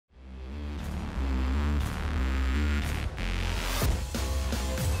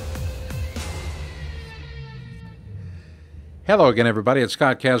Hello again, everybody. It's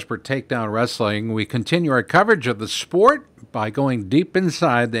Scott Casper, Takedown Wrestling. We continue our coverage of the sport by going deep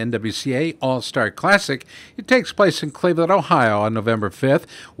inside the NWCA All-Star Classic. It takes place in Cleveland, Ohio on November 5th.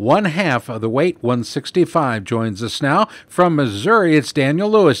 One half of the weight, 165, joins us now. From Missouri, it's Daniel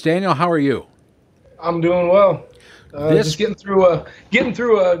Lewis. Daniel, how are you? I'm doing well. This Just getting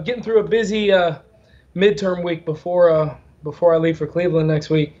through a busy midterm week before I leave for Cleveland next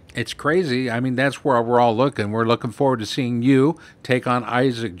week. It's crazy. I mean, that's where we're all looking. We're looking forward to seeing you take on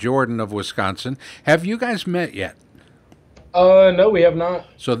Isaac Jordan of Wisconsin. Have you guys met yet? No, we have not.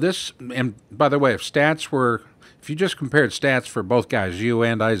 So this, and by the way, if you just compared stats for both guys, you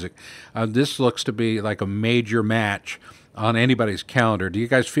and Isaac, this looks to be like a major match on anybody's calendar. Do you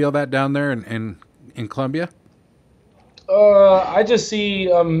guys feel that down there in Columbia? I just see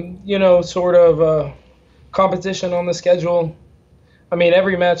sort of competition on the schedule. I mean,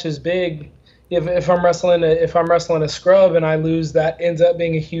 every match is big. If I'm wrestling a scrub and I lose, that ends up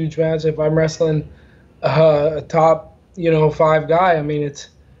being a huge match. If I'm wrestling a top five guy, I mean it's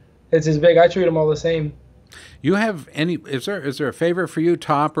as big. I treat them all the same. You have any? Is there a favorite for you,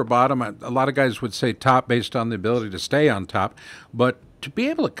 top or bottom? A lot of guys would say top based on the ability to stay on top, but to be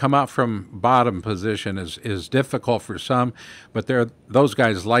able to come out from bottom position is difficult for some. But there are those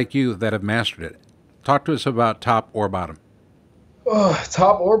guys like you that have mastered it. Talk to us about top or bottom.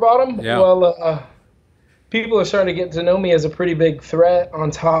 Top or bottom? Yeah. Well, people are starting to get to know me as a pretty big threat on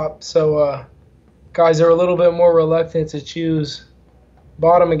top, so guys are a little bit more reluctant to choose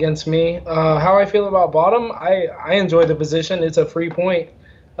bottom against me. How I feel about bottom, I enjoy the position. It's a free point.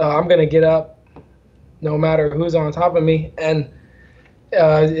 I'm gonna get up no matter who's on top of me, and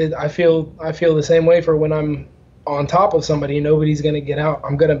I feel the same way for when I'm on top of somebody. Nobody's gonna get out.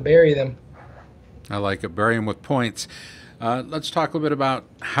 I'm gonna bury them. I like it. Bury him with points. Let's talk a little bit about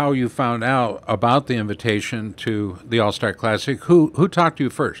how you found out about the invitation to the All-Star Classic. Who talked to you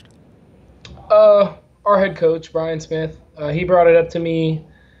first? Our head coach, Brian Smith, he brought it up to me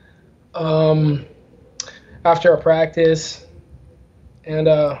after a practice, and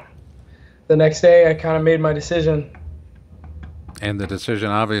the next day I kind of made my decision. And the decision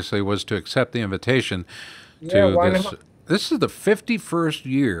obviously was to accept the invitation Yeah, to why this. not? This is the 51st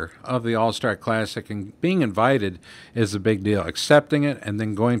year of the All-Star Classic, and being invited is a big deal. Accepting it and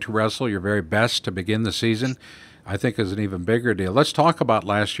then going to wrestle your very best to begin the season, I think is an even bigger deal. Let's talk about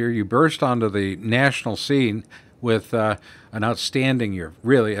last year. You burst onto the national scene with an outstanding year,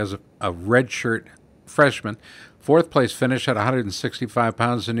 really, as a redshirt freshman. Fourth place finish at 165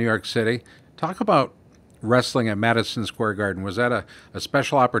 pounds in New York City. Talk about wrestling at Madison Square Garden. Was that a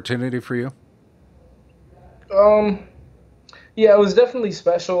special opportunity for you? Um, yeah, it was definitely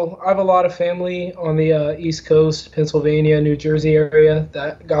special. I have a lot of family on the East Coast, Pennsylvania, New Jersey area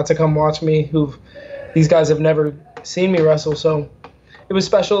that got to come watch me. These guys have never seen me wrestle, so it was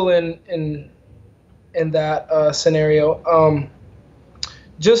special in that scenario.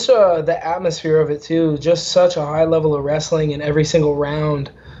 Just the atmosphere of it too. Just such a high level of wrestling in every single round.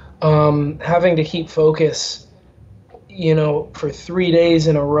 Having to keep focus, for 3 days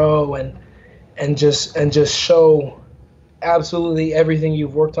in a row and just show absolutely everything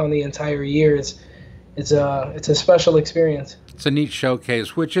you've worked on the entire year. It's a special experience. It's a neat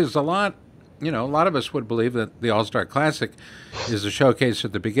showcase, which is a lot. A lot of us would believe that the All-Star Classic is a showcase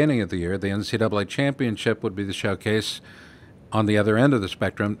at the beginning of the year. The NCAA Championship would be the showcase on the other end of the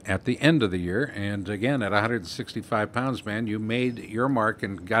spectrum at the end of the year. And again, at 165 pounds, man, you made your mark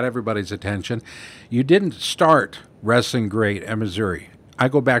and got everybody's attention. You didn't start wrestling great at Missouri. I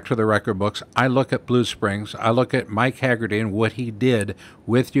go back to the record books. I look at Blue Springs. I look at Mike Haggerty and what he did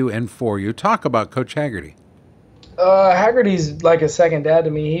with you and for you. Talk about Coach Haggerty. Haggerty's like a second dad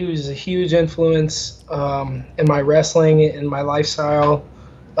to me. He was a huge influence in my wrestling, in my lifestyle.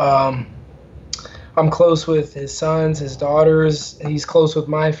 Um, I'm close with his sons, his daughters. He's close with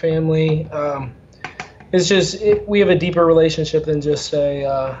my family. We have a deeper relationship than just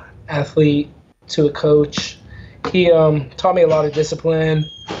a athlete to a coach. He taught me a lot of discipline.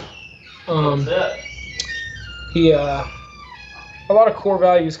 Um, he A lot of core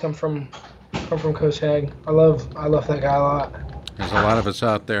values come from Coach Hag. I love that guy a lot. There's a lot of us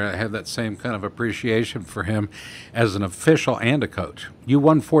out there that have that same kind of appreciation for him as an official and a coach. You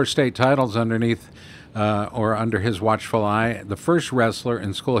won 4 state titles underneath or under his watchful eye. The first wrestler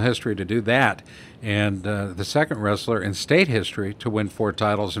in school history to do that, and the second wrestler in state history to win 4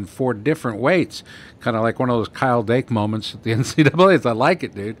 titles in 4 different weights. Kind of like one of those Kyle Dake moments at the NCAA's. I like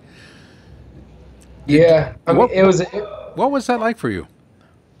it, dude. Yeah, I mean, What was that like for you?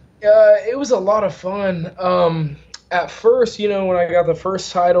 it was a lot of fun. At first, when I got the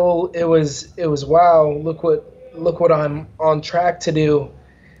first title, it was wow. look what I'm on track to do.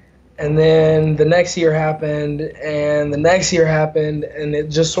 And then the next year happened, and the next year happened, and it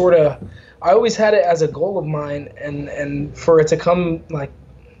just sort of, I always had it as a goal of mine, and for it to come like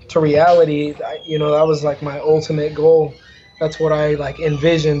to reality, that was like my ultimate goal. That's what I like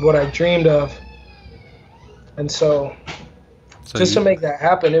envisioned, what I dreamed of. And so just to make that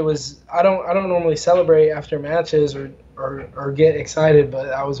happen, it was, I don't normally celebrate after matches or get excited, but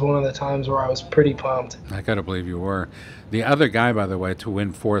that was one of the times where I was pretty pumped. I got to believe you were. The other guy, by the way, to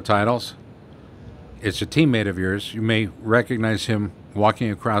win 4 titles, it's a teammate of yours. You may recognize him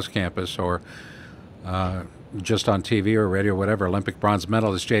walking across campus or just on TV or radio or whatever. Olympic bronze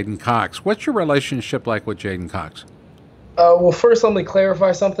medalist Jaden Cox. What's your relationship like with Jaden Cox? Well, first let me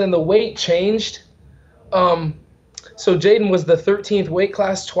clarify something. The weight changed. So Jaden was the 13th weight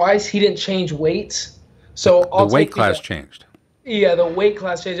class twice. He didn't change weights. So the weight class changed. Yeah, the weight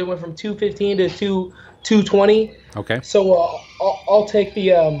class changed. It went from 215 to 220. Okay. So I'll take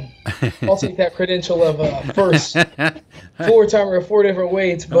the I'll take that credential of first 4-timer of 4 different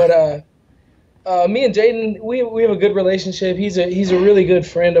weights. But me and Jaden, we have a good relationship. He's a really good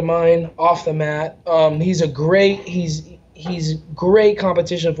friend of mine off the mat. He's great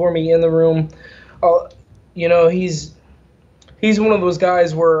competition for me in the room. He's one of those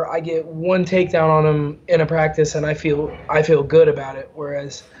guys where I get one takedown on him in a practice and I feel good about it.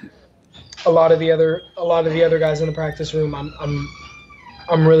 Whereas a lot of the other guys in the practice room,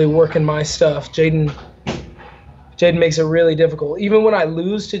 I'm really working my stuff. Jaden makes it really difficult. Even when I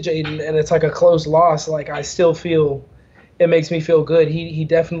lose to Jaden and it's like a close loss, like I still feel it makes me feel good. He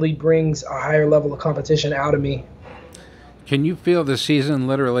definitely brings a higher level of competition out of me. Can you feel the season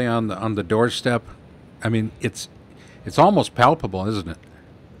literally on the doorstep? I mean, it's almost palpable, isn't it?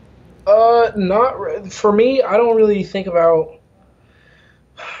 Not for me. I don't really think about.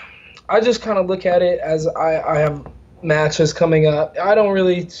 I just kind of look at it as I have matches coming up. I don't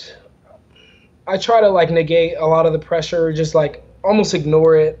really. I try to like negate a lot of the pressure, just like almost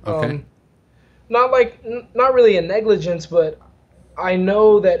ignore it. Okay. Not really a negligence, but I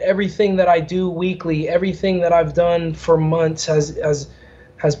know that everything that I do weekly, everything that I've done for months has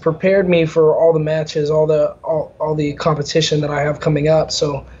prepared me for all the matches, all the competition that I have coming up.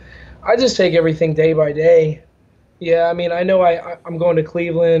 So I just take everything day by day. Yeah, I mean, I know I'm going to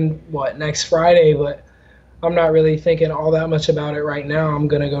Cleveland, next Friday, but I'm not really thinking all that much about it right now. I'm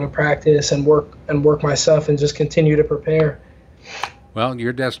going to go to practice and work my stuff and just continue to prepare. Well,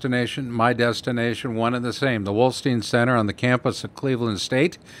 your destination, my destination, one and the same. The Wolstein Center on the campus of Cleveland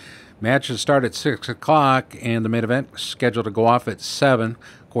State. Matches start at 6 o'clock, and the main event is scheduled to go off at 7.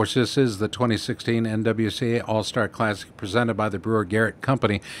 Of course, this is the 2016 NWCA All-Star Classic presented by the Brewer Garrett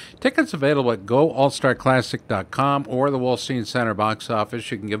Company. Tickets available at goallstarclassic.com or the Wolstein Center box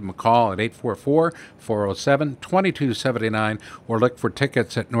office. You can give them a call at 844-407-2279 or look for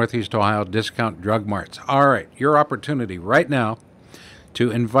tickets at Northeast Ohio Discount Drug Marts. All right, your opportunity right now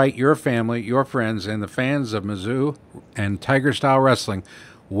to invite your family, your friends, and the fans of Mizzou and Tiger Style Wrestling.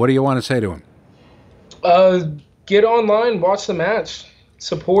 What do you want to say to him? Get online, watch the match,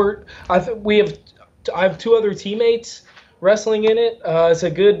 support. I have 2 other teammates wrestling in it. It's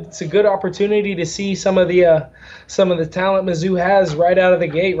a good opportunity to see some of the talent Mizzou has right out of the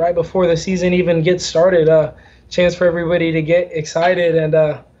gate, right before the season even gets started. Chance for everybody to get excited and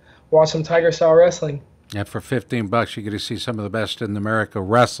watch some Tiger Style Wrestling. And for $15, you get to see some of the best in America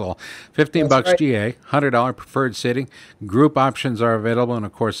wrestle. $15 right. GA, $100 preferred seating. Group options are available, and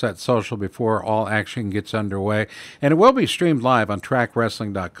of course that's social before all action gets underway. And it will be streamed live on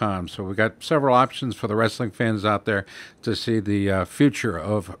trackwrestling.com. So we've got several options for the wrestling fans out there to see the future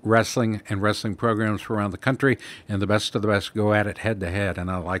of wrestling and wrestling programs from around the country. And the best of the best go at it head to head,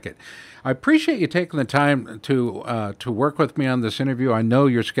 and I like it. I appreciate you taking the time to work with me on this interview. I know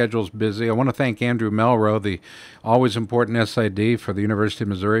your schedule's busy. I want to thank Andrew Melro, the always important SID for the University of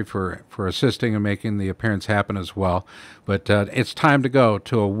Missouri, for assisting and making the appearance happen as well. But it's time to go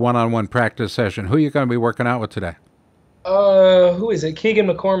to a one-on-one practice session. Who are you going to be working out with today? Who is it? Keegan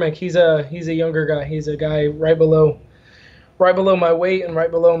McCormick. He's a younger guy. He's a guy right below my weight and right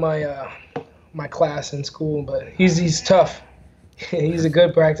below my class in school. But he's tough. He's a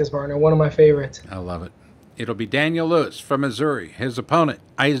good practice partner, one of my favorites. I love it. It'll be Daniel Lewis from Missouri. His opponent,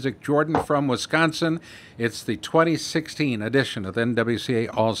 Isaac Jordan from Wisconsin. It's the 2016 edition of the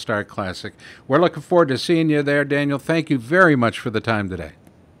NWCA All-Star Classic. We're looking forward to seeing you there, Daniel. Thank you very much for the time today.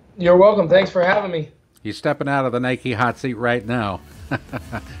 You're welcome. Thanks for having me. He's stepping out of the Nike hot seat right now.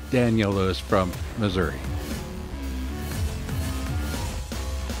 Daniel Lewis from Missouri.